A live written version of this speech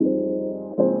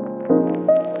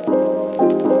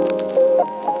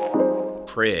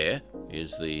Prayer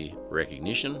is the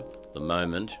recognition, the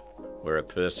moment where a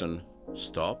person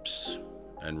stops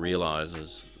and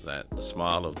realizes that the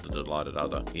smile of the delighted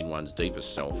other in one's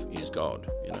deepest self is God,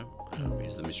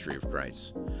 is the mystery of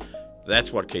grace.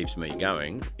 That's what keeps me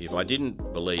going. If I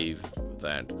didn't believe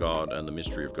that God and the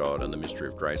mystery of God and the mystery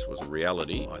of grace was a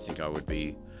reality, I think I would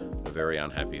be a very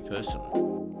unhappy person.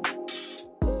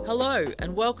 Hello,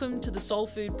 and welcome to the Soul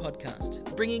Food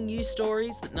Podcast, bringing you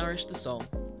stories that nourish the soul.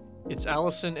 It's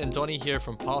Alison and Donnie here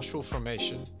from Pastoral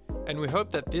Formation, and we hope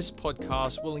that this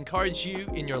podcast will encourage you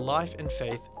in your life and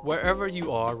faith wherever you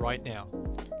are right now.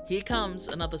 Here comes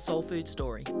another Soul Food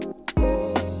story.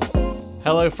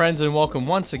 Hello friends, and welcome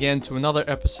once again to another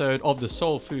episode of the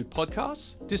Soul Food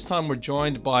Podcast. This time we're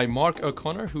joined by Mark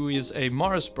O'Connor, who is a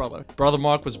Morris brother. Brother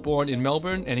Mark was born in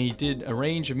Melbourne and he did a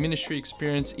range of ministry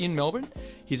experience in Melbourne.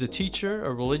 He's a teacher,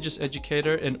 a religious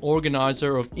educator, and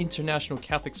organizer of international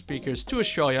Catholic speakers to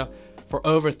Australia for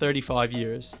over 35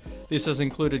 years. This has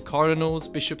included cardinals,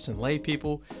 bishops, and lay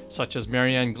people such as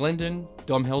Marianne Glendon,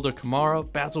 Dom Helder Camara,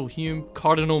 Basil Hume,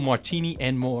 Cardinal Martini,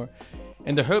 and more.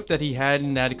 And the hope that he had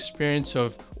in that experience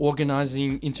of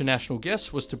organizing international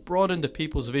guests was to broaden the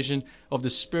people's vision of the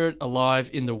Spirit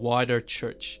alive in the wider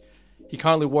church. He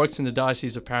currently works in the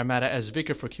Diocese of Parramatta as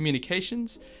Vicar for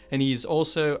Communications, and he is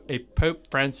also a Pope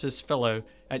Francis Fellow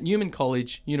at Newman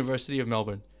College, University of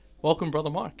Melbourne. Welcome, Brother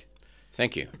Mark.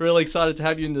 Thank you. Really excited to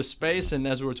have you in this space, and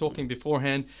as we were talking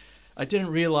beforehand, I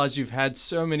didn't realize you've had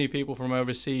so many people from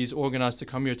overseas organized to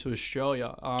come here to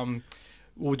Australia.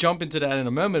 We'll jump into that in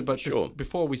a moment, but sure.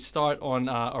 Before we start on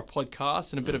our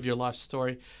podcast and a bit of your life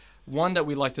story, one that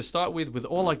we like to start with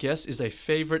all our guests is a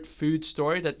favorite food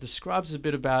story that describes a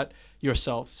bit about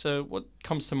yourself. So what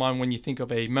comes to mind when you think of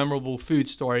a memorable food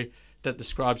story that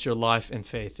describes your life and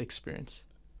faith experience?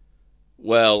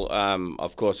 Well,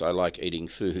 of course, I like eating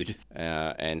food,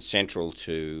 and central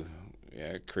to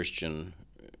Christian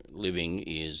living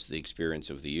is the experience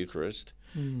of the Eucharist,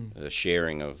 the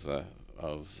sharing of the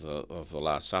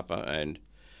Last Supper, and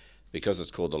because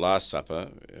it's called the Last Supper,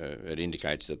 it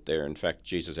indicates that there, in fact,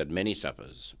 Jesus had many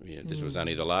suppers. This was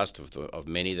only the last of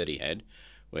many that he had,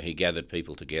 where he gathered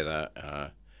people together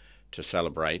to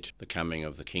celebrate the coming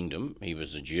of the kingdom. He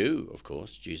was a Jew, of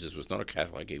course. Jesus was not a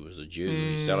Catholic, he was a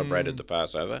Jew. He celebrated the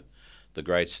Passover, the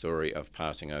great story of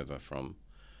passing over from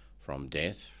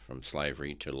death, from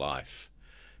slavery to life,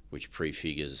 which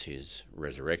prefigures his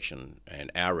resurrection and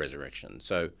our resurrection.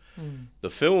 So the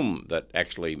film that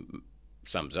actually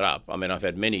sums it up, I mean, I've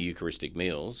had many Eucharistic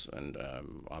meals, and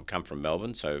I've come from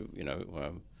Melbourne, so,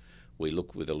 we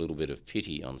look with a little bit of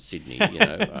pity on Sydney.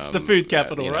 It's the food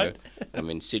capital, right? I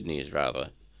mean, Sydney is rather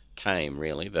tame,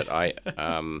 really, but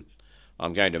I'm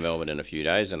going to Melbourne in a few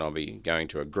days, and I'll be going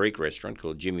to a Greek restaurant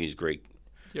called Jimmy's Greek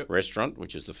Restaurant,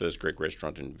 which is the first Greek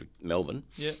restaurant in Melbourne.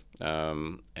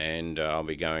 And I'll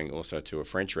be going also to a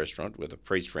French restaurant with a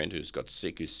priest friend who's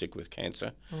sick with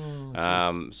cancer.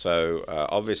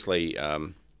 Obviously,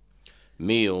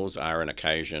 meals are an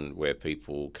occasion where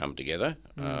people come together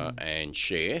and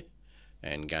share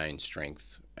and gain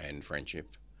strength and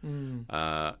friendship.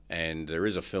 And there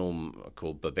is a film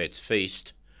called Babette's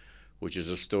Feast, which is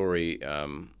a story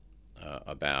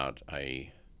about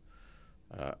a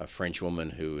French woman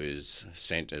who is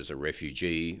sent as a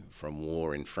refugee from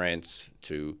war in France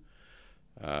to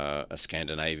a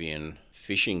Scandinavian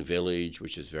fishing village,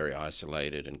 which is very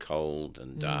isolated and cold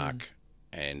and dark.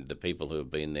 And the people who have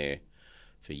been there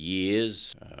for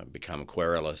years become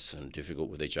querulous and difficult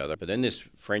with each other. But then this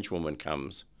French woman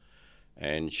comes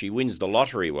and she wins the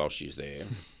lottery while she's there,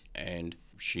 and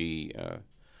she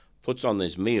puts on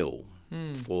this meal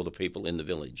for the people in the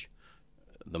village.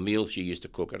 The meal she used to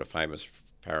cook at a famous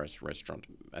Paris restaurant.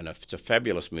 And it's a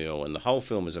fabulous meal, and the whole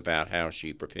film is about how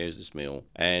she prepares this meal.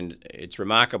 And it's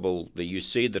remarkable that you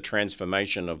see the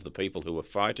transformation of the people who were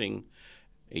fighting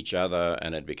each other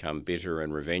and had become bitter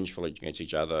and revengeful against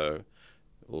each other,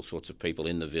 all sorts of people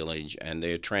in the village, and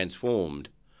they're transformed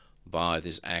by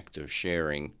this act of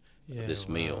sharing this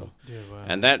meal.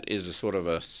 And that is a sort of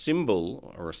a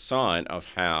symbol or a sign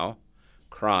of how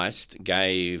Christ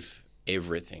gave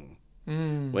everything.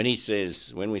 When we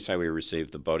say we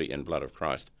receive the body and blood of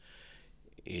Christ,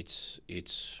 it's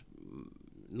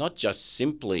not just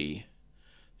simply,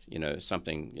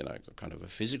 something, kind of a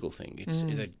physical thing. It's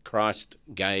that Christ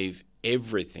gave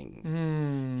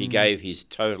everything. He gave his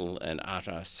total and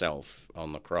utter self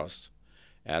on the cross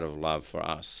out of love for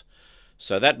us.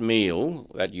 So that meal,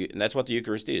 and that's what the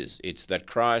Eucharist is. It's that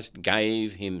Christ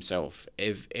gave himself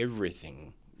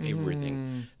everything.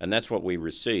 And that's what we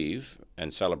receive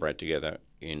and celebrate together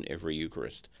in every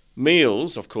Eucharist.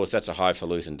 Meals, of course, that's a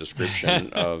highfalutin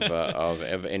description of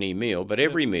any meal, but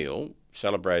every meal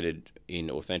celebrated in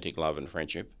authentic love and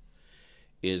friendship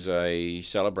is a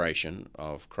celebration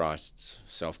of Christ's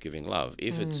self-giving love.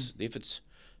 If it's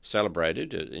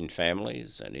celebrated in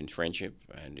families and in friendship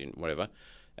and in whatever,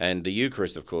 and the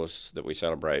Eucharist, of course, that we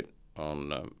celebrate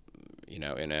on, in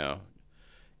our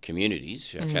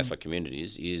communities, our Catholic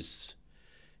communities, is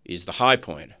the high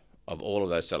point of all of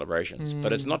those celebrations.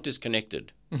 But it's not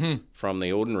disconnected from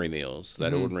the ordinary meals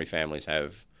that ordinary families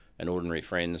have and ordinary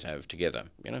friends have together.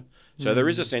 So there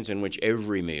is a sense in which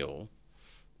every meal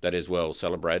that is well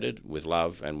celebrated with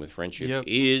love and with friendship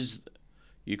is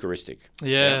Eucharistic.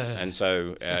 And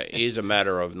so is a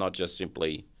matter of not just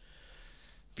simply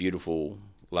beautiful,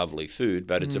 lovely food,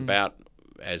 but it's about,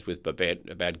 as with Babette,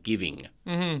 about giving,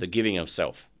 the giving of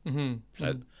self.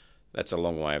 So that's a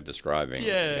long way of describing.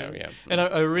 And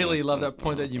I really love that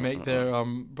point that you make there,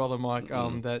 Brother Mike,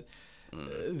 that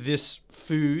this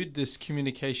food, this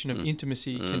communication of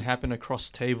intimacy can happen across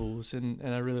tables, and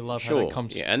I really love how that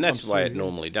comes. And that's the way it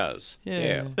normally does.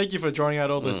 Thank you for drawing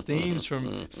out all those themes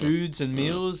from foods and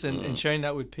meals and sharing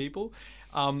that with people.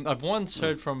 I've once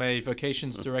heard from a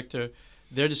vocations director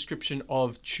their description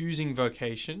of choosing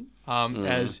vocation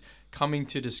as coming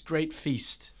to this great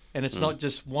feast. And it's not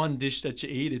just one dish that you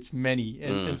eat, it's many.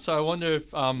 And so I wonder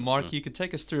if, Mark, you could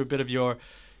take us through a bit of your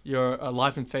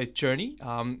life and faith journey.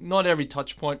 Not every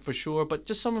touch point for sure, but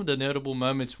just some of the notable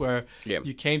moments where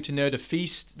you came to know the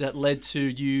feast that led to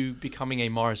you becoming a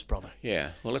Morris brother.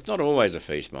 Yeah, well, it's not always a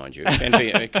feast, mind you.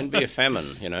 It can be a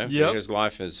famine, because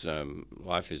life is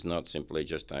not simply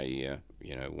just a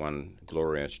one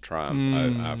glorious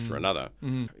triumph after another.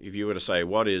 If you were to say,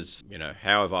 what is,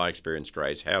 how have I experienced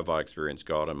grace? How have I experienced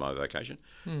God in my vocation?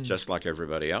 Just like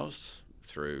everybody else,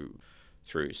 through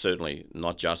certainly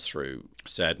not just through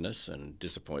sadness and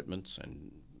disappointments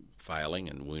and failing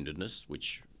and woundedness,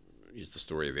 which is the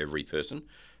story of every person.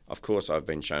 Of course, I've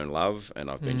been shown love,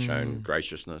 and I've been shown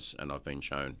graciousness, and I've been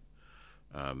shown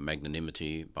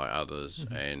magnanimity by others,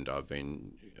 and I've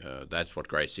been that's what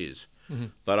grace is.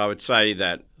 But I would say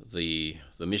that the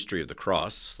mystery of the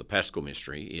cross, the Paschal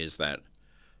mystery, is that,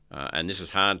 and this is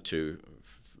hard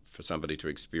for somebody to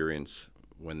experience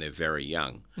when they're very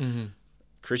young.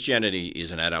 Christianity is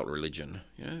an adult religion.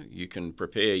 You can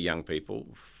prepare young people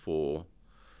for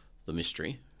the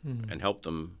mystery and help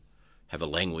them have a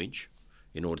language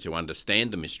in order to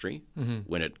understand the mystery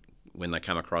when they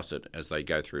come across it as they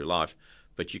go through life.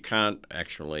 But you can't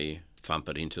actually thump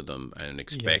it into them and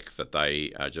expect that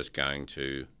they are just going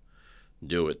to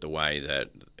do it the way that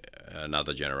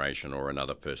another generation or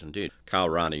another person did. Karl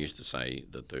Rahner used to say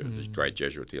that the great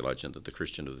Jesuit theologian, that the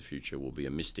Christian of the future will be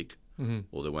a mystic,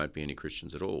 or there won't be any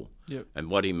Christians at all. And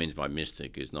what he means by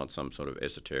mystic is not some sort of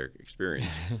esoteric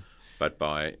experience, but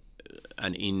by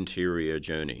an interior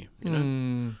journey.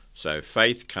 So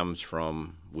faith comes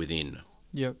from within,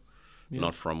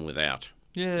 not from without.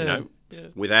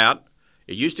 Without.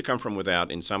 It used to come from without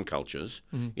in some cultures,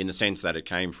 in the sense that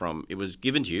it was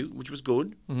given to you, which was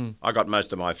good. I got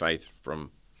most of my faith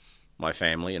from my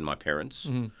family and my parents.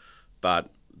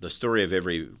 But the story of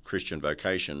every Christian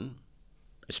vocation,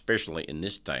 especially in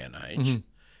this day and age,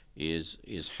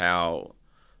 is how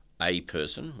a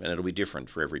person, and it'll be different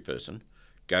for every person,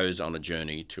 goes on a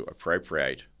journey to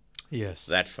appropriate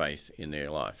that faith in their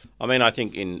life. I mean, I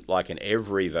think in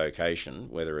every vocation,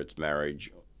 whether it's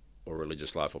marriage or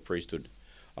religious life or priesthood,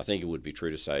 I think it would be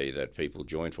true to say that people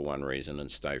join for one reason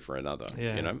and stay for another.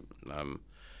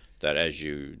 That as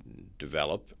you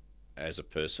develop as a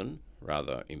person,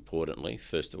 rather importantly,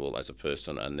 first of all as a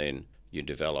person, and then you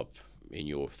develop in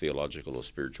your theological or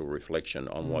spiritual reflection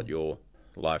on what your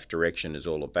life direction is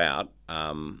all about,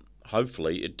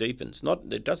 hopefully it deepens.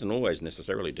 It doesn't always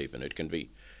necessarily deepen. It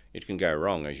can go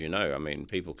wrong, as you know. I mean,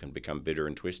 people can become bitter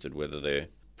and twisted, whether they're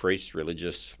priests,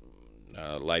 religious,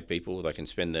 lay people. They can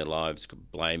spend their lives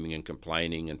blaming and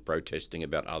complaining and protesting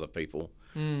about other people,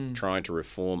 trying to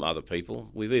reform other people.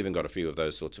 We've even got a few of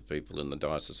those sorts of people in the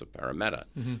Diocese of Parramatta.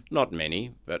 Not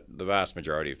many, but the vast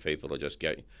majority of people are just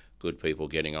good people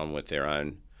getting on with their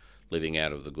own, living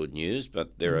out of the good news.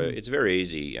 But it's very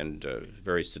easy and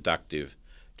very seductive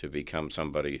to become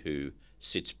somebody who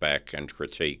sits back and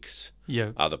critiques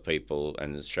other people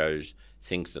and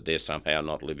thinks that they're somehow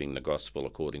not living the gospel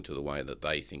according to the way that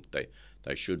they think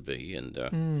they should be.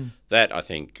 And that, I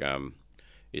think,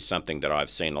 is something that I've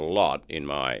seen a lot in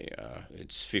my...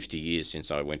 it's 50 years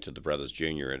since I went to the Brothers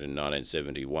Juniorate in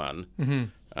 1971.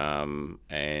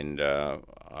 And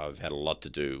I've had a lot to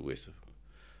do with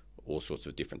all sorts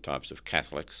of different types of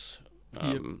Catholics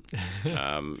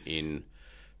in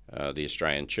the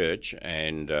Australian Church,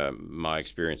 and my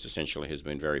experience essentially has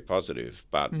been very positive.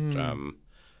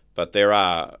 But there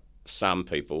are some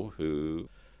people who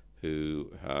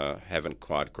haven't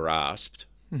quite grasped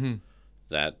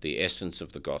that the essence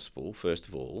of the gospel, first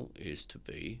of all, is to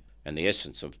be, and the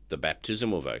essence of the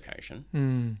baptismal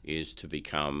vocation is to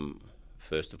become,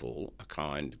 first of all, a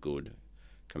kind, good,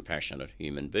 compassionate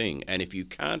human being. And if you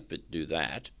can't do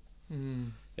that,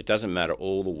 it doesn't matter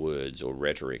all the words or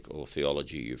rhetoric or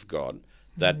theology you've got,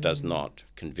 that does not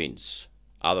convince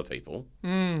other people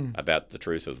about the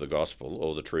truth of the gospel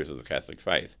or the truth of the Catholic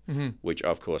faith, which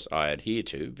of course I adhere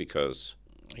to because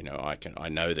I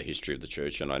know the history of the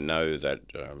Church, and I know that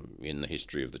in the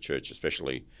history of the Church,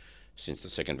 especially since the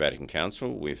Second Vatican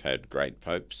Council, we've had great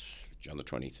popes, John the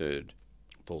 23rd,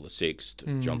 Paul VI,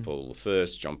 John Paul I,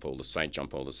 John Paul the Saint, John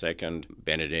Paul II,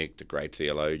 Benedict, the great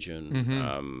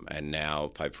theologian, and now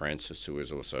Pope Francis, who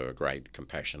is also a great,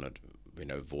 compassionate,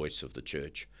 voice of the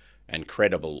Church and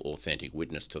credible, authentic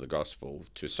witness to the gospel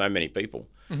to so many people,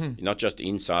 not just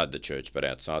inside the Church but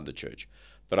outside the Church.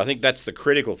 But I think that's the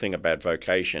critical thing about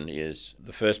vocation. Is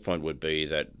the first point would be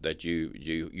that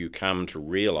you come to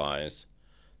realise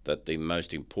that the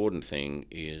most important thing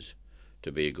is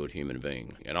to be a good human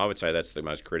being, and I would say that's the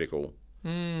most critical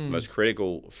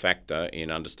factor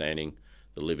in understanding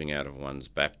the living out of one's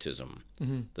baptism.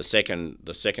 The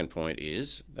second point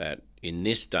is that in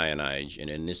this day and age and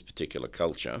in this particular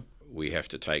culture, we have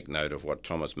to take note of what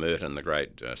Thomas Merton, the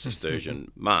great Cistercian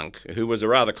monk, who was a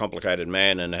rather complicated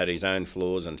man and had his own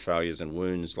flaws and failures and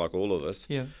wounds like all of us.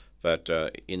 Yeah. But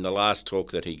in the last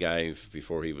talk that he gave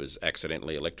before he was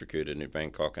accidentally electrocuted in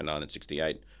Bangkok in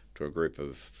 1968 to a group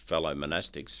of fellow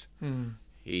monastics,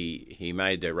 he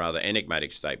made their rather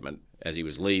enigmatic statement as he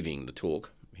was leaving the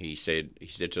talk. He said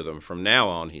to them, from now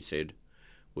on, he said,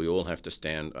 we all have to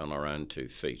stand on our own 2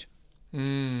 feet.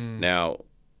 Now,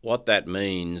 what that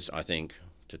means, I think,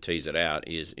 to tease it out,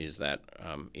 is that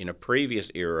in a previous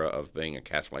era of being a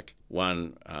Catholic,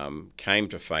 one came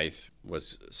to faith,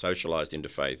 was socialised into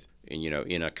faith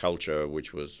in a culture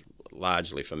which was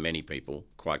largely, for many people,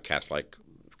 quite Catholic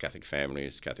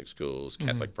families, Catholic schools,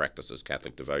 Catholic practices,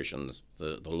 Catholic devotions.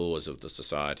 The laws of the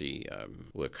society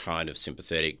were kind of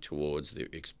sympathetic towards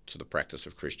the practice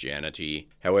of Christianity.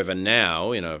 However,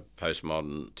 now in a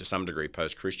postmodern, to some degree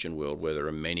post-Christian world where there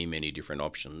are many, many different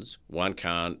options, one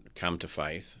can't come to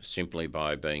faith simply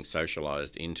by being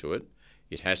socialised into it.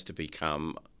 It has to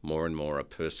become more and more a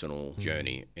personal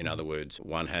journey. In other words,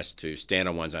 one has to stand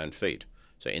on one's own feet.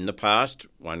 So in the past,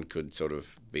 one could sort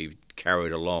of be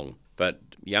carried along. But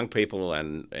young people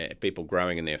and people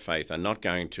growing in their faith are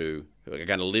going to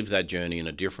live that journey in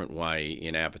a different way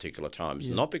in our particular times.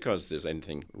 Yeah. Not because there's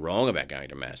anything wrong about going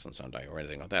to Mass on Sunday or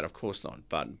anything like that, of course not.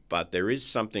 But there is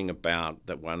something about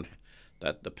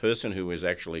that the person who is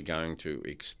actually going to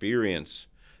experience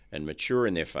and mature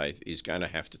in their faith is going to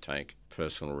have to take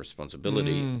personal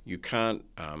responsibility. You can't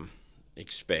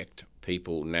expect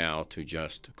people now to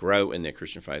just grow in their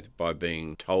Christian faith by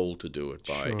being told to do it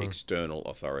by external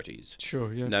authorities.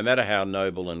 Sure, yeah. No matter how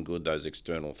noble and good those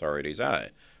external authorities are,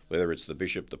 whether it's the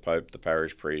bishop, the pope, the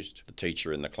parish priest, the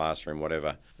teacher in the classroom,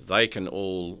 whatever, they can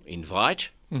all invite,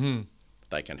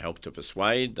 they can help to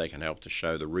persuade, they can help to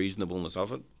show the reasonableness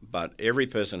of it, but every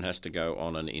person has to go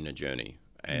on an inner journey.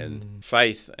 And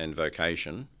faith and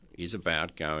vocation is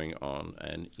about going on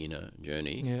an inner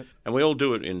journey. Yep. And we all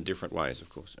do it in different ways, of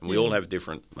course. And we all have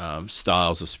different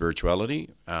styles of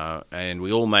spirituality. And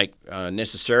we all make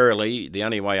necessarily, the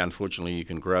only way, unfortunately, you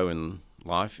can grow in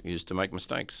life is to make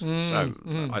mistakes.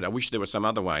 I wish there was some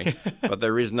other way, but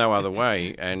there is no other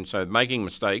way. And so making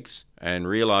mistakes and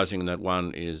realising that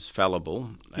one is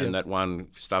fallible and that one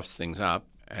stuffs things up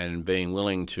and being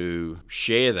willing to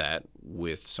share that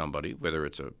with somebody, whether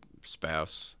it's a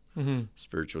spouse,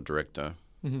 spiritual director,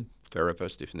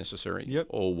 therapist if necessary,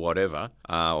 or whatever,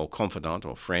 or confidant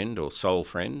or friend or soul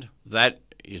friend, that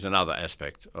is another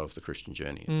aspect of the Christian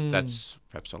journey. That's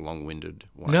perhaps a long-winded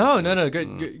one. No.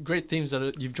 Great themes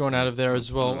that you've drawn out of there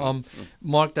as well.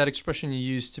 Mark, that expression you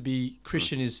used to be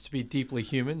Christian is to be deeply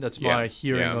human. That's my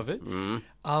hearing of it.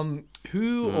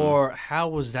 Who or how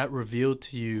was that revealed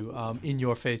to you in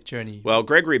your faith journey? Well,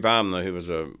 Gregory Baum, who was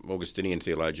an Augustinian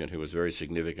theologian who was very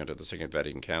significant at the Second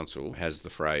Vatican Council, has the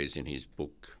phrase in his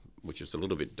book, which is a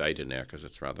little bit dated now because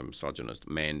it's rather misogynist,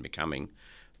 Man Becoming.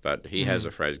 But he has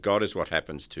a phrase, God is what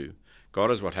happens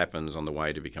on the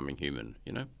way to becoming human,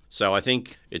 So I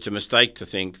think it's a mistake to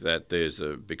think that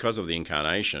because of the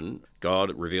incarnation,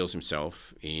 God reveals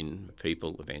himself in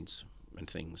people, events and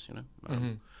things,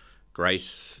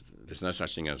 Grace, there's no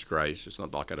such thing as grace. It's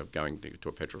not like going to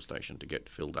a petrol station to get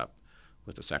filled up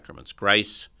with the sacraments.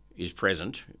 Grace is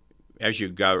present as you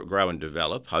grow and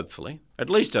develop, hopefully, at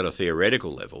least at a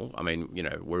theoretical level. I mean,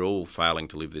 we're all failing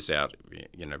to live this out,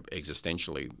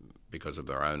 existentially because of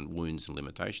our own wounds and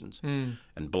limitations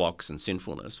and blocks and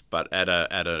sinfulness. But at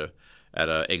a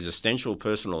existential,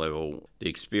 personal level, the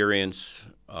experience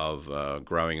of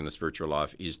growing in the spiritual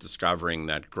life is discovering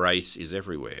that grace is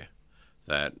everywhere,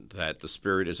 that the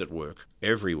Spirit is at work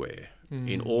everywhere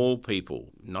in all people,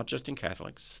 not just in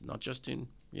Catholics, not just in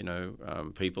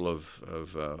people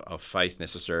of faith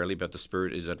necessarily, but the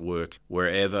Spirit is at work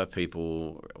wherever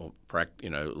people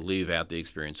live out the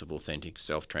experience of authentic,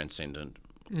 self-transcendent,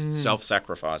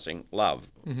 self-sacrificing love.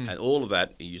 And all of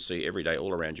that you see every day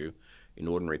all around you in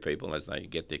ordinary people as they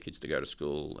get their kids to go to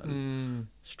school and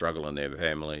struggle in their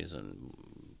families and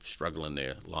struggle in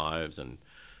their lives and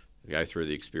go through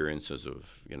the experiences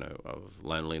of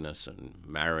loneliness and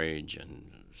marriage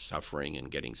and suffering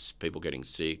and people getting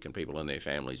sick and people in their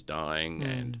families dying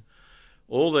and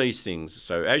all these things.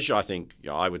 So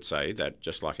I would say that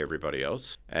just like everybody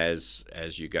else, as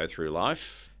you go through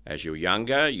life, as you're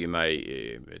younger, you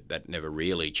may that never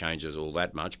really changes all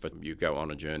that much, but you go on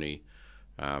a journey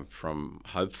from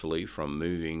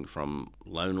moving from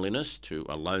loneliness to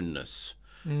aloneness,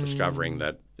 discovering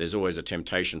that there's always a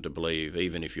temptation to believe,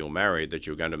 even if you're married, that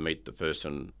you're going to meet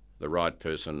the right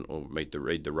person, or read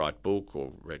the right book,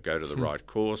 or go to the right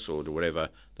course, or do whatever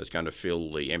that's going to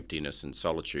fill the emptiness and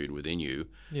solitude within you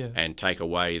and take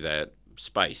away that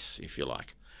space, if you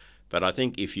like. But I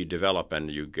think if you develop and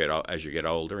as you get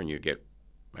older and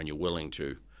you're willing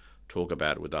to talk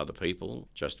about it with other people,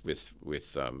 just with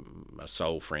a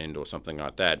soul friend or something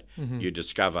like that, you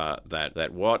discover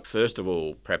that what, first of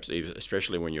all, perhaps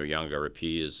especially when you're younger,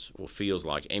 appears or feels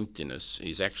like emptiness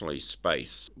is actually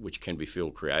space, which can be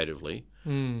filled creatively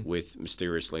with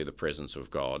mysteriously the presence of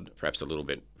God, perhaps a little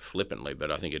bit flippantly, but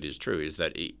I think it is true, is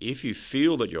that if you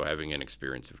feel that you're having an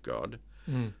experience of God,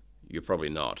 you're probably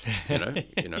not. The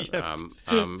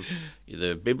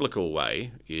biblical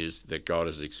way is that God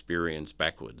has experienced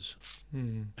backwards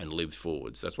and lived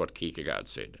forwards. That's what Kierkegaard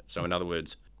said. So in other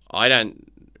words, I don't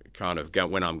kind of go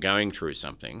when I'm going through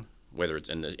something, whether it's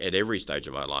at every stage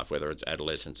of my life, whether it's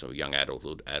adolescence or young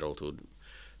adulthood,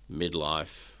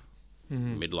 midlife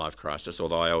crisis,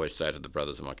 although I always say to the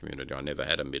brothers in my community, I never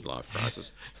had a midlife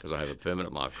crisis because I have a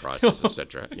permanent life crisis,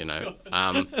 etc.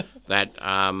 That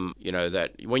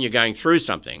when you're going through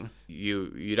something,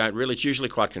 you don't really, it's usually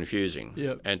quite confusing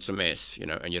and it's a mess,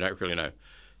 and you don't really know.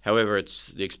 However, it's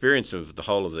the experience of the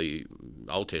whole of the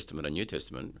Old Testament and New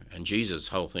Testament, and Jesus'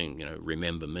 whole thing.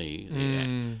 Remember me,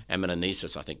 the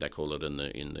amnesis, I think they call it in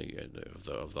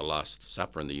the Last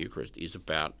Supper in the Eucharist, is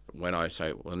about when I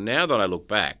say, well, now that I look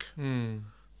back, and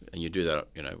you do that,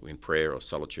 in prayer or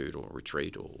solitude or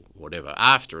retreat or whatever,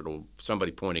 after it, or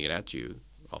somebody pointing it out to you,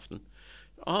 often,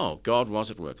 oh, God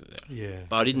was at work there. Yeah.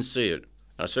 But I didn't see it.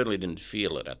 I certainly didn't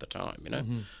feel it at the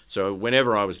time, So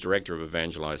whenever I was director of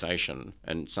evangelization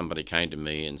and somebody came to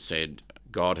me and said,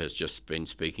 God has just been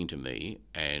speaking to me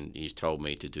and he's told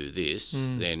me to do this,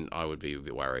 then I would be a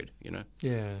bit worried,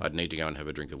 Yeah. I'd need to go and have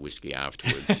a drink of whiskey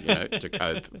afterwards, to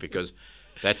cope, because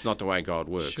that's not the way God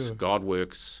works. Sure. God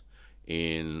works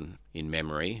in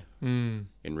memory, in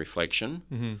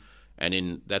reflection,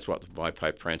 and that's why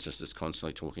Pope Francis is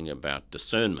constantly talking about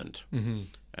discernment.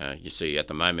 You see, at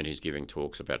the moment he's giving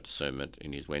talks about discernment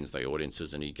in his Wednesday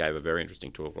audiences, and he gave a very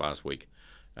interesting talk last week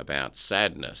about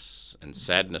sadness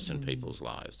in people's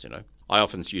lives. I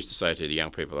often used to say to the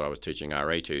young people that I was teaching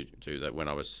RE to that when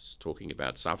I was talking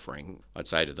about suffering, I'd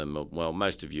say to them, well,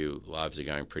 most of you lives are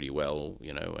going pretty well,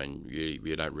 and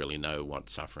you don't really know what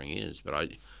suffering is. But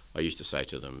I used to say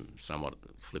to them somewhat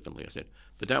flippantly, I said,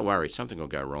 but don't worry, something will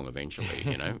go wrong eventually,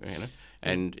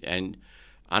 and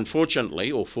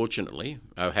unfortunately or fortunately,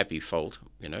 oh happy fault,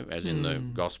 as in the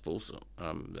Gospels,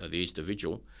 the Easter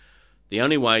Vigil, the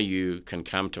only way you can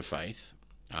come to faith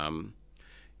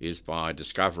is by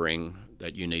discovering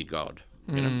that you need God.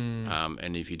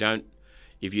 And if you don't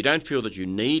feel that you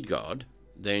need God,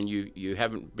 then you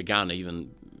haven't begun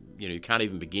even. You can't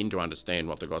even begin to understand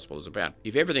what the gospel is about.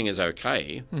 If everything is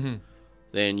okay,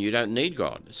 then you don't need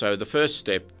God. So the first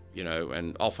step,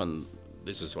 and often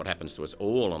this is what happens to us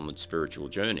all on the spiritual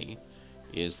journey,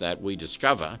 is that we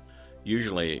discover,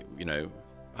 usually,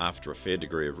 after a fair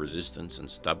degree of resistance and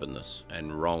stubbornness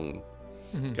and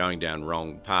going down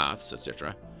wrong paths,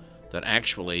 etc., that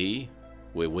actually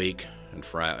we're weak and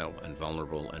frail and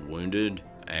vulnerable and wounded,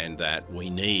 and that we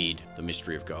need the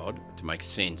mystery of God to make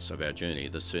sense of our journey,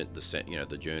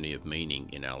 the journey of meaning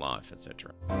in our life,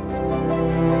 etc.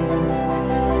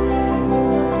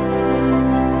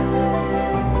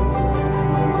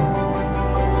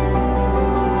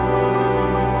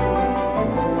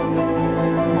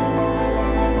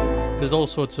 there's all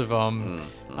sorts of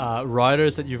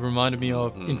writers that you've reminded me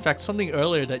of. In fact, something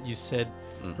earlier that you said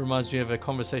reminds me of a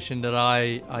conversation that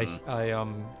I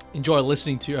enjoy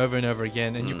listening to over and over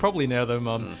again, and you probably know them,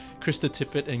 Krista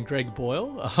Tippett and Greg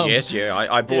Boyle. Yes,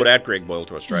 I brought out Greg Boyle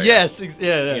to Australia. Yes,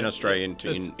 in Australia in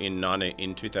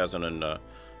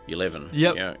 2011.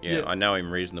 Yep. I know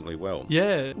him reasonably well.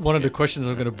 Yeah, one of the questions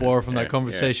I'm going to borrow from that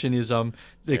conversation is the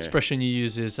expression you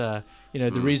use is the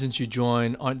reasons you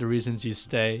join aren't the reasons you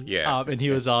stay. Yeah. And he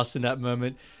was asked in that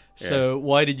moment, so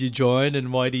why did you join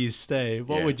and why do you stay?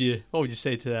 What would you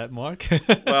say to that, Mark?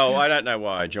 Well, I don't know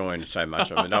why I joined so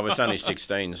much. I mean, I was only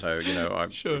 16, so I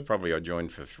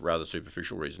joined for rather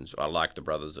superficial reasons. I like the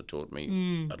brothers that taught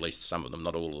me, at least some of them,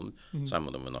 not all of them. Some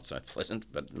of them were not so pleasant,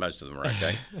 but most of them were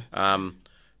okay.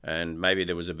 And maybe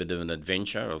there was a bit of an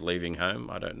adventure of leaving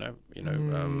home. I don't know.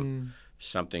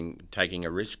 Taking a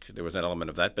risk. There was an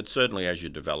element of that, but certainly as you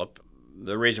develop.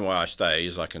 The reason why I stay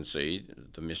is I can see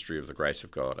the mystery of the grace of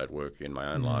God at work in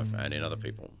my own life and in other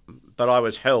people. But I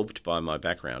was helped by my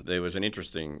background. There was an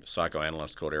interesting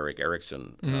psychoanalyst called Erik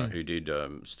Erikson who did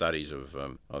studies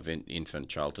of infant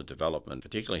childhood development.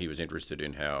 Particularly, he was interested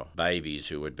in how babies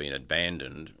who had been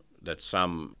abandoned, that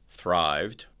some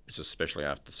thrived, especially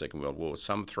after the Second World War,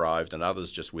 some thrived and others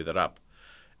just withered up.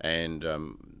 And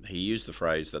he used the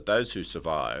phrase that those who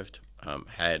survived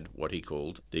had what he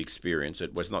called the experience.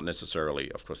 It was not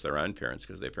necessarily, of course, their own parents,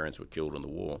 because their parents were killed in the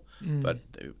war, but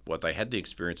what they had the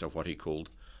experience of what he called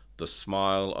the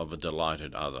smile of a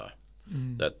delighted other.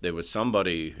 That there was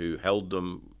somebody who held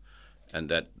them, and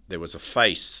that there was a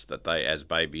face that they, as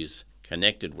babies,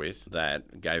 connected with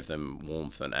that gave them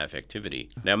warmth and affectivity.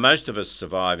 Now, most of us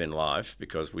survive in life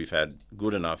because we've had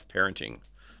good enough parenting.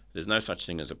 There's no such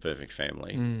thing as a perfect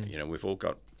family. We've all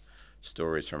got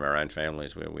stories from our own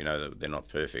families where we know that they're not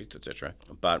perfect, etc.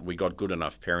 But we got good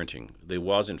enough parenting. There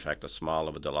was, in fact, a smile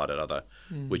of a delighted other,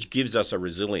 which gives us a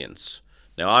resilience.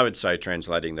 Now, I would say,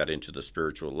 translating that into the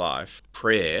spiritual life,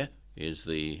 prayer is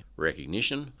the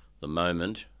recognition, the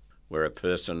moment where a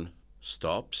person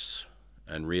stops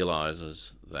and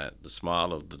realises that the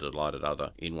smile of the delighted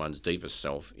other in one's deepest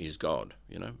self is God,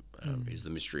 is the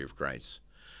mystery of grace.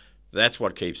 That's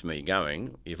what keeps me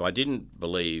going. If I didn't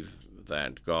believe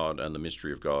that God and the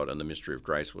mystery of God and the mystery of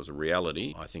grace was a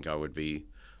reality, I think I would be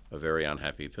a very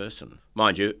unhappy person.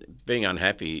 Mind you, being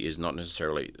unhappy is not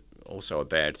necessarily also a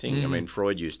bad thing. I mean,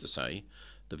 Freud used to say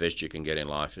the best you can get in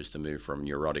life is to move from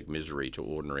neurotic misery to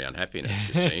ordinary unhappiness,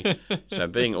 you see. So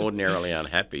being ordinarily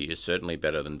unhappy is certainly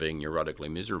better than being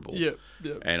neurotically miserable. Yep.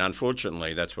 And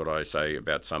unfortunately, that's what I say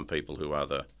about some people who are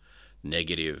the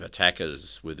negative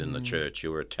attackers within the church,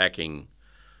 who are attacking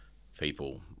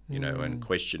people, and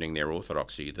questioning their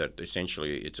orthodoxy, that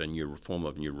essentially it's a new form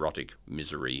of neurotic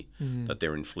misery that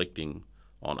they're inflicting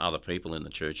on other people in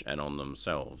the church and on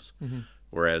themselves.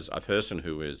 Whereas a person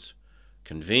who is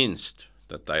convinced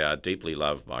that they are deeply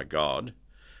loved by God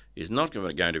is not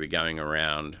going to be going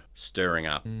around stirring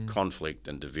up conflict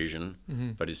and division,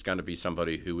 but is going to be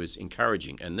somebody who is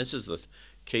encouraging. And this is the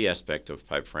key aspect of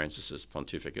Pope Francis's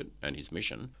pontificate and his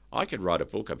mission. I could write a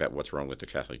book about what's wrong with the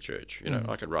Catholic Church.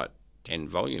 I could write 10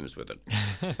 volumes with it.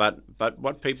 But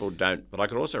what people don't, but I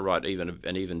could also write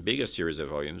an even bigger series of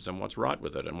volumes on what's right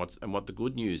with it and what the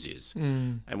good news is.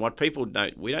 And what people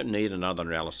don't, we don't need another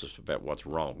analysis about what's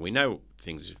wrong. We know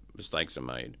mistakes are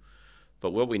made,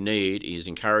 but what we need is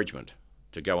encouragement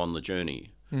to go on the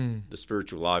journey. The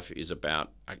spiritual life is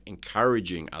about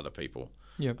encouraging other people,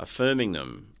 affirming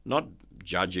them, not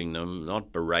judging them,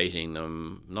 not berating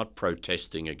them, not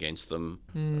protesting against them,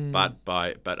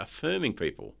 but affirming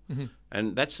people.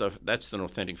 And that's an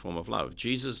authentic form of love.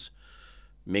 Jesus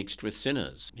mixed with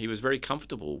sinners. He was very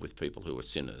comfortable with people who were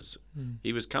sinners.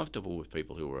 He was comfortable with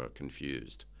people who were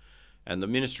confused. And the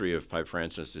ministry of Pope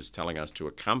Francis is telling us to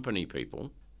accompany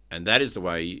people, and that is the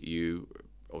way you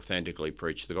authentically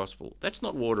preach the gospel. That's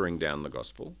not watering down the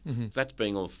gospel. That's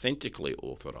being authentically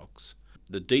orthodox.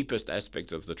 The deepest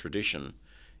aspect of the tradition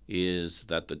is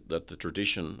that the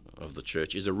tradition of the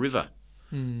church is a river.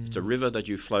 It's a river that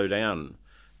you flow down.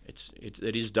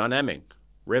 It is dynamic.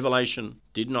 Revelation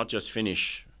did not just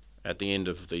finish at the end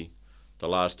of the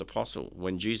last apostle.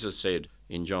 When Jesus said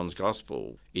in John's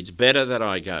Gospel, "It's better that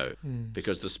I go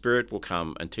because the Spirit will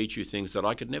come and teach you things that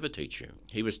I could never teach you."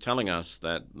 He was telling us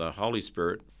that the Holy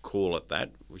Spirit, call it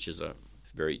that, which is a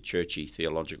very churchy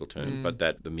theological term, but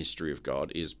that the mystery of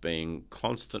God is being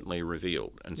constantly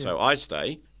revealed. And so I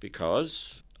stay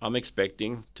because I'm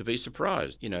expecting to be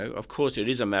surprised. Of course, it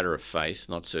is a matter of faith,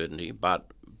 not certainty,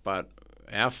 but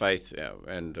our faith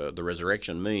and the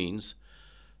resurrection means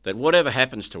that whatever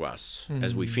happens to us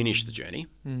as we finish the journey,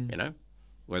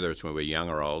 whether it's when we're young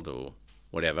or old or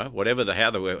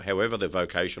however the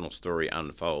vocational story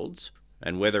unfolds,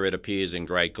 and whether it appears in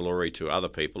great glory to other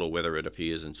people or whether it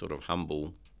appears in sort of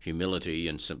humble humility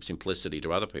and simplicity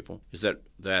to other people, is that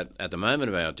at the moment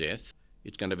of our death,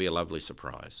 it's going to be a lovely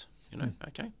surprise.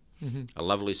 Okay? Mm-hmm. A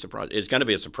lovely surprise. It's going to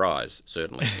be a surprise,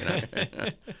 certainly.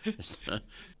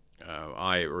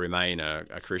 I remain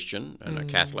a Christian and a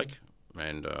Catholic,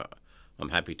 and I'm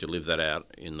happy to live that out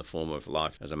in the form of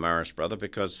life as a Marist brother,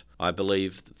 because I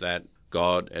believe that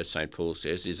God, as St. Paul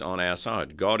says, is on our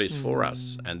side. God is for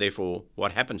us, and therefore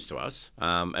what happens to us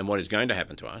and what is going to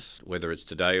happen to us, whether it's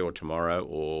today or tomorrow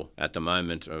or at the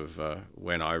moment of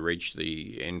when I reach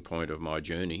the end point of my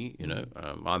journey,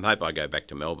 I hope I go back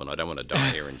to Melbourne. I don't want to die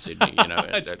here in Sydney.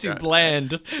 It's too bland.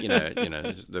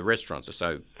 The restaurants are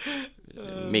so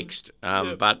mixed.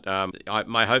 But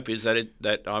my hope is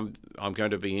that I'm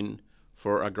going to be in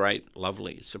for a great,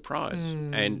 lovely surprise.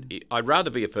 And I'd rather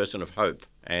be a person of hope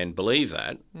and believe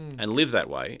that and live that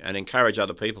way and encourage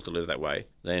other people to live that way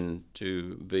than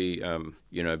to be,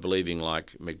 believing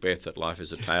like Macbeth that life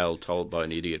is a tale told by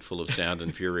an idiot full of sound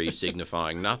and fury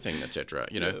signifying nothing, etc.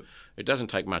 It doesn't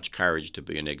take much courage to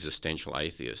be an existential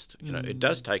atheist. It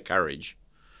does take courage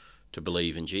to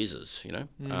believe in Jesus,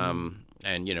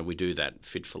 and, we do that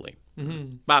fitfully.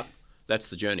 But that's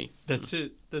the journey. That's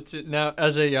it. Now,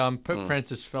 as a Pope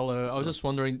Francis fellow, I was just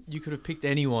wondering, you could have picked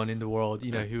anyone in the world,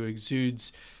 who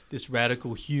exudes this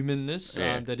radical humanness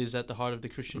that is at the heart of the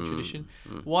Christian tradition.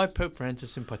 Why Pope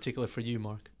Francis in particular for you,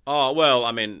 Mark? Oh, well,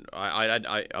 I mean,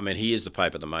 he is the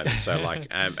Pope at the moment, so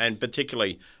and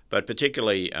particularly,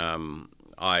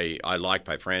 I like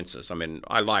Pope Francis. I mean,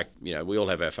 I like, we all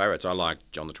have our favourites. I like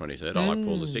John the 23rd. I like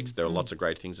Paul the 6th. There are lots of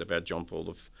great things about John Paul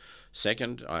the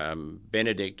Second.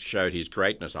 Benedict showed his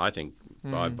greatness, I think,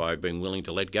 by being willing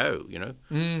to let go.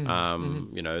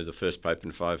 The first pope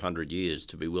in 500 years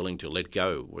to be willing to let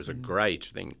go was a great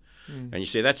thing. And you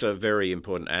see, that's a very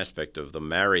important aspect of the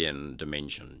Marian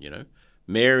dimension.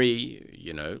 Mary,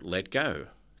 let go,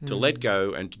 to let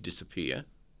go and to disappear.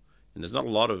 And there's not a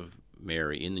lot of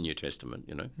Mary in the New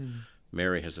Testament.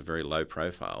 Mary has a very low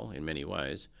profile in many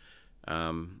ways.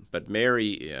 But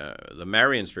Mary, the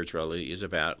Marian spirituality is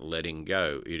about letting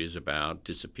go. It is about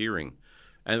disappearing.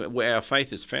 And where our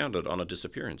faith is founded on a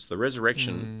disappearance. The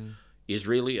resurrection is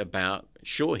really about,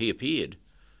 sure, he appeared,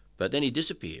 but then he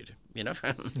disappeared. Our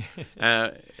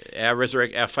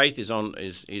faith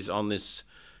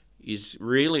is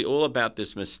really all about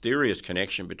this mysterious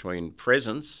connection between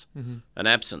presence and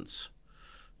absence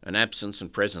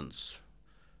and presence.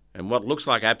 And what looks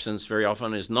like absence very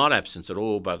often is not absence at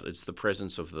all, but it's the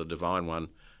presence of the Divine One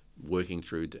working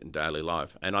through daily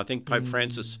life. And I think Pope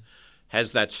Francis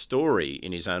has that story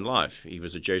in his own life. He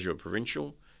was a Jesuit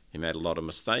provincial. He made a lot of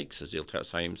mistakes, as he'll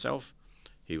say himself.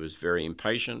 He was very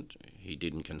impatient. He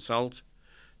didn't consult.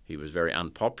 He was very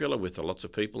unpopular with lots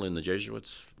of people in the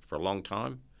Jesuits for a long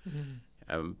time.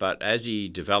 But as he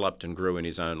developed and grew in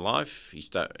his own life,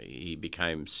 he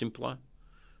became simpler,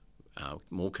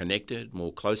 more connected,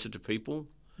 more closer to people,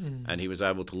 and he was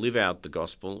able to live out the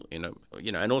gospel.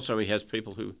 And also he has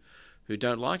people who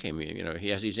don't like him. He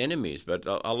has his enemies, but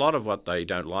a lot of what they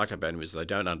don't like about him is they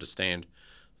don't understand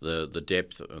the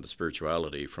depth of the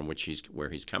spirituality from where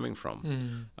he's coming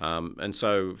from. And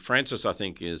so Francis, I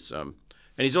think, is.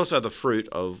 And he's also the fruit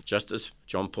of, just as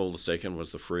John Paul II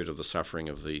was the fruit of the suffering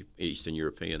of the Eastern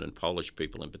European and Polish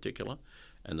people in particular,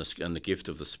 and the gift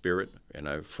of the Spirit,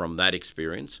 from that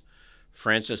experience.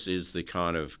 Francis is the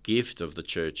kind of gift of the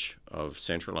Church of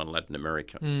Central and Latin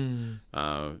America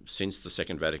since the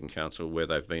Second Vatican Council, where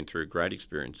they've been through great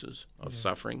experiences of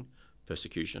suffering,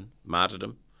 persecution,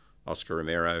 martyrdom, Oscar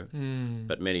Romero,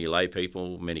 but many lay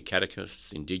people, many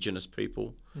catechists, indigenous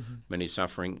people, many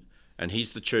suffering. And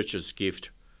he's the Church's gift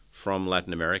from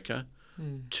Latin America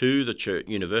to the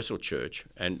universal Church.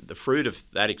 And the fruit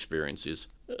of that experience is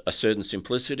a certain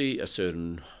simplicity, a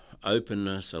certain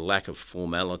openness, a lack of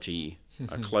formality,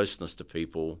 a closeness to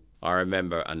people. I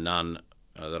remember a nun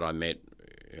that I met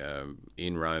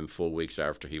in Rome 4 weeks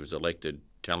after he was elected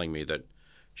telling me that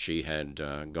she had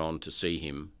gone to see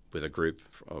him with a group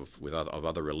of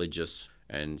other religious,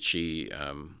 and she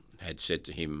had said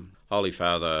to him, "Holy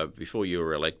Father, before you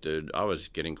were elected, I was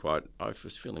feeling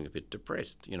a bit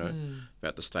depressed,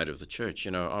 about the state of the Church.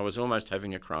 I was almost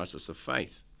having a crisis of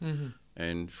faith."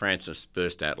 And Francis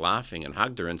burst out laughing and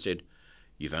hugged her and said,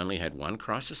 "You've only had one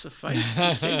crisis of faith?"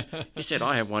 He said,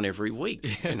 "I have one every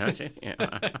week."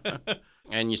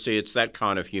 And you see, it's that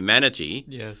kind of humanity.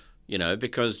 Yes.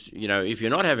 Because if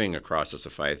you're not having a crisis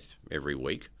of faith every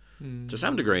week, to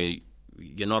some degree,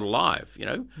 you're not alive, you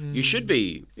know. You should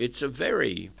be. It's a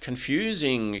very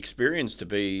confusing experience to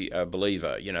be a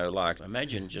believer, you know, like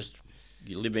imagine just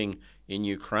you're living in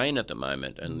Ukraine at the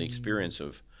moment and the experience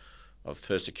of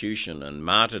persecution and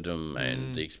martyrdom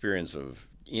and the experience of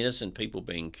innocent people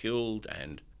being killed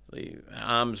and the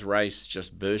arms race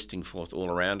just bursting forth all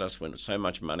around us when so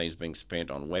much money is being spent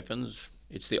on weapons.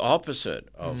 It's the opposite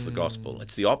of the gospel.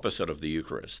 It's the opposite of the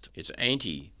Eucharist. It's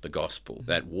anti the gospel.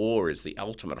 That war is the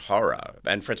ultimate horror.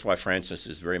 And that's why Francis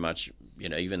is very much, you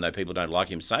know, even though people don't like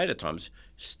him say it at times,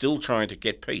 still trying to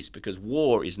get peace, because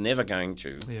war is never going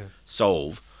to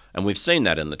solve. And we've seen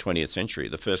that in the 20th century,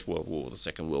 the First World War, the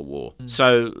Second World War.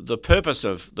 So the purpose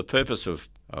of the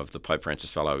Pope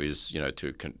Francis Fellow is, you know,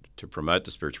 to promote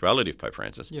the spirituality of Pope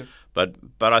Francis. Yep. But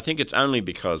I think it's only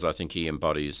because I think he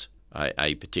embodies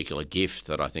a particular gift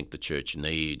that I think the Church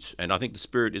needs. And I think the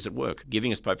Spirit is at work,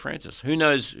 giving us Pope Francis. Who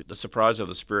knows the surprise of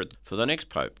the Spirit for the next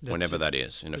Pope, whenever that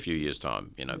is, in a few years'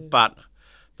 time, you know. But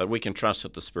we can trust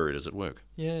that the Spirit is at work.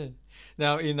 Yeah.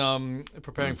 Now, in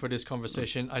preparing for this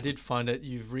conversation, I did find that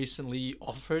you've recently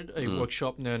offered a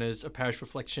workshop known as A Parish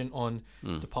Reflection on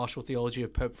the Pastoral Theology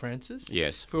of Pope Francis.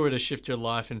 Yes. If we were to shift your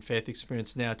life and faith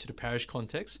experience now to the parish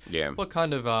context, what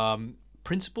kind of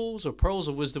principles or pearls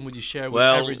of wisdom would you share with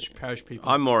average parish people?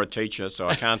 I'm more a teacher, so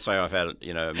I can't say I've had,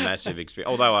 you know, massive experience.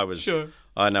 Although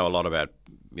I know a lot about,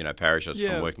 you know, parishes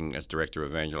from working as Director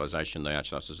of Evangelisation in the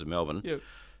Archdiocese of Melbourne. Yep.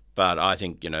 But I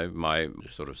think, you know, my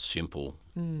sort of simple,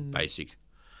 basic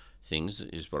things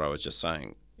is what I was just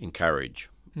saying. Encourage,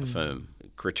 affirm.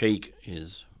 Critique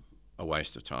is a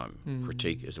waste of time.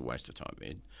 Critique is a waste of time.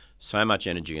 So much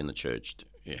energy in the Church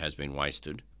has been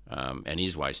wasted. And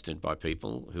is wasted by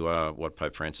people who are what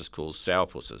Pope Francis calls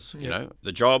sourpusses. You know,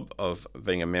 the job of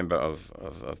being a member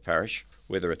of parish,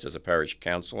 whether it's as a parish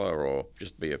counsellor or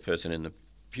just be a person in the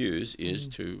pews, is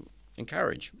to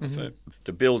encourage,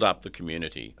 to build up the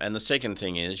community. And the second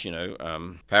thing is, you know,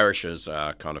 parishes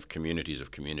are kind of communities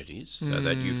of communities, so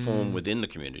that you form within the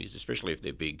communities, especially if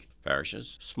they're big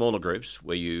parishes, smaller groups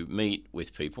where you meet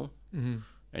with people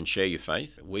and share your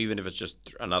faith, even if it's just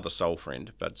another soul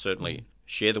friend, but certainly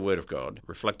share the Word of God,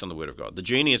 reflect on the Word of God. The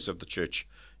genius of the Church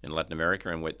in Latin America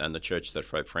and the Church that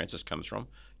Pope Francis comes from,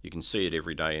 you can see it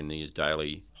every day in these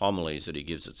daily homilies that he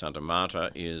gives at Santa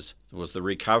Marta, was the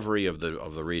recovery of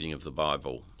the reading of the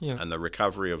Bible, and the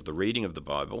recovery of the reading of the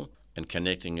Bible and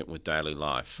connecting it with daily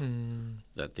life.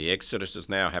 That the Exodus is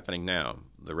now happening now,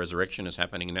 the resurrection is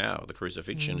happening now, the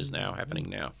crucifixion is now happening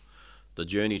now, the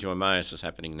journey to Emmaus is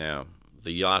happening now,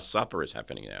 the Last Supper is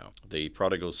happening now, the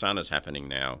prodigal son is happening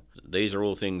now. These are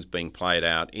all things being played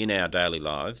out in our daily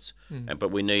lives,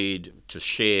 but we need to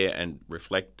share and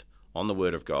reflect on the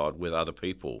Word of God with other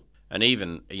people. And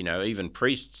even, you know, even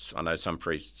priests, I know some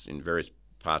priests in various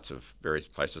parts of various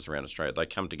places around Australia, they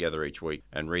come together each week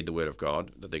and read the Word of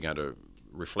God that they're going to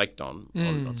reflect on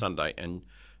Sunday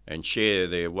and share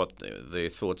their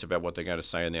thoughts about what they're going to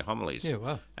say in their homilies. Yeah,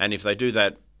 wow. And if they do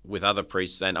that with other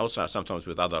priests and also sometimes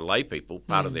with other lay people,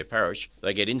 part of their parish,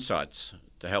 they get insights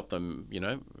to help them, you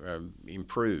know,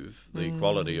 improve the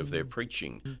quality of their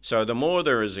preaching. So the more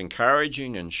there is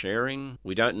encouraging and sharing,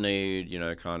 we don't need, you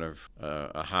know, kind of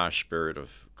a harsh spirit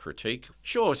of critique.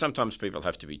 Sure, sometimes people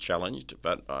have to be challenged,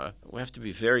 but we have to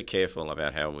be very careful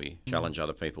about how we challenge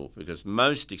other people, because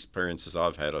most experiences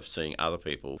I've had of seeing other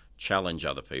people challenge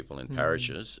other people in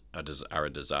parishes are a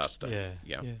disaster.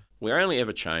 Yeah. We're only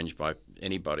ever changed by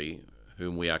anybody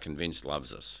whom we are convinced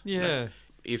loves us. Yeah. You know?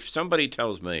 If somebody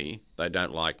tells me they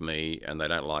don't like me and they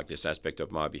don't like this aspect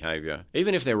of my behaviour,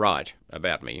 even if they're right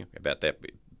about me, about that,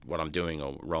 what I'm doing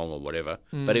or wrong or whatever,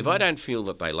 but if I don't feel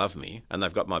that they love me and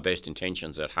they've got my best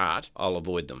intentions at heart, I'll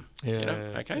avoid them. You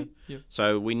know? Okay?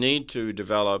 So we need to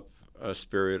develop a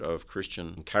spirit of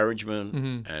Christian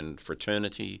encouragement and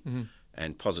fraternity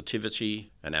and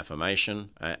positivity and affirmation,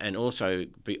 and also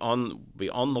be on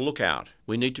the lookout.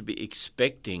 We need to be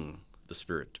expecting the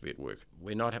Spirit to be at work.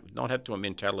 We not have to a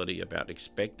mentality about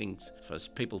expecting for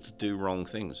people to do wrong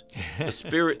things. The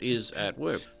Spirit is at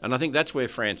work. And I think that's where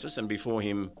Francis, and before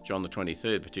him John the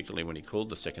 23rd, particularly when he called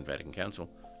the Second Vatican Council,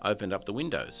 opened up the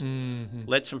windows,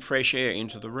 let some fresh air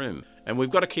into the room. And we've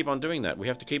got to keep on doing that. We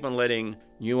have to keep on letting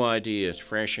new ideas,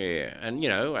 fresh air, and, you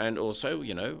know, and also,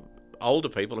 you know, older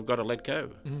people have got to let go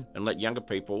and let younger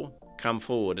people come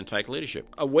forward and take leadership,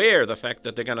 aware of the fact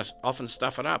that they're going to often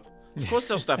stuff it up. Of course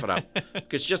they'll stuff it up,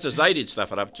 because just as they did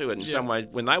stuff it up too, in some ways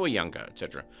when they were younger,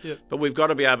 etc. But we've got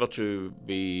to be able to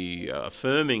be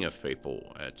affirming of people,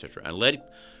 etc., and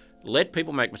let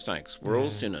people make mistakes. We're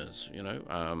all sinners,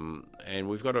 and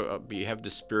we've got to have the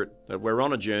spirit that we're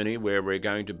on a journey where we're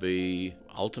going to be,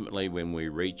 ultimately, when we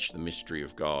reach the mystery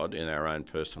of God in our own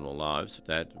personal lives,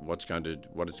 that it's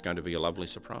going to be a lovely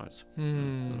surprise.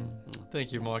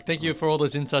 Thank you, Mark. Thank you for all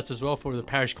those insights as well for the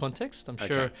parish context. I'm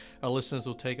sure our listeners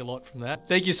will take a lot from that.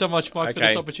 Thank you so much, Mark, for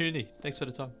this opportunity. Thanks for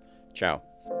the time. Ciao.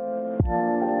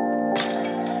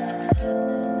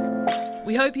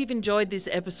 We hope you've enjoyed this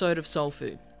episode of Soul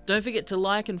Food. Don't forget to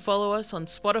like and follow us on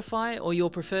Spotify or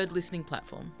your preferred listening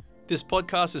platform. This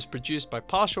podcast is produced by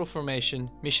Pastoral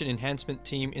Formation Mission Enhancement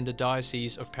Team in the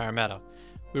Diocese of Parramatta.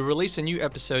 We release a new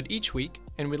episode each week,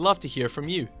 and we'd love to hear from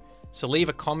you. So leave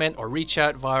a comment or reach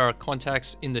out via our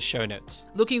contacts in the show notes.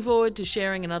 Looking forward to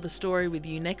sharing another story with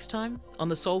you next time on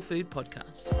the Soul Food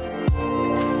Podcast.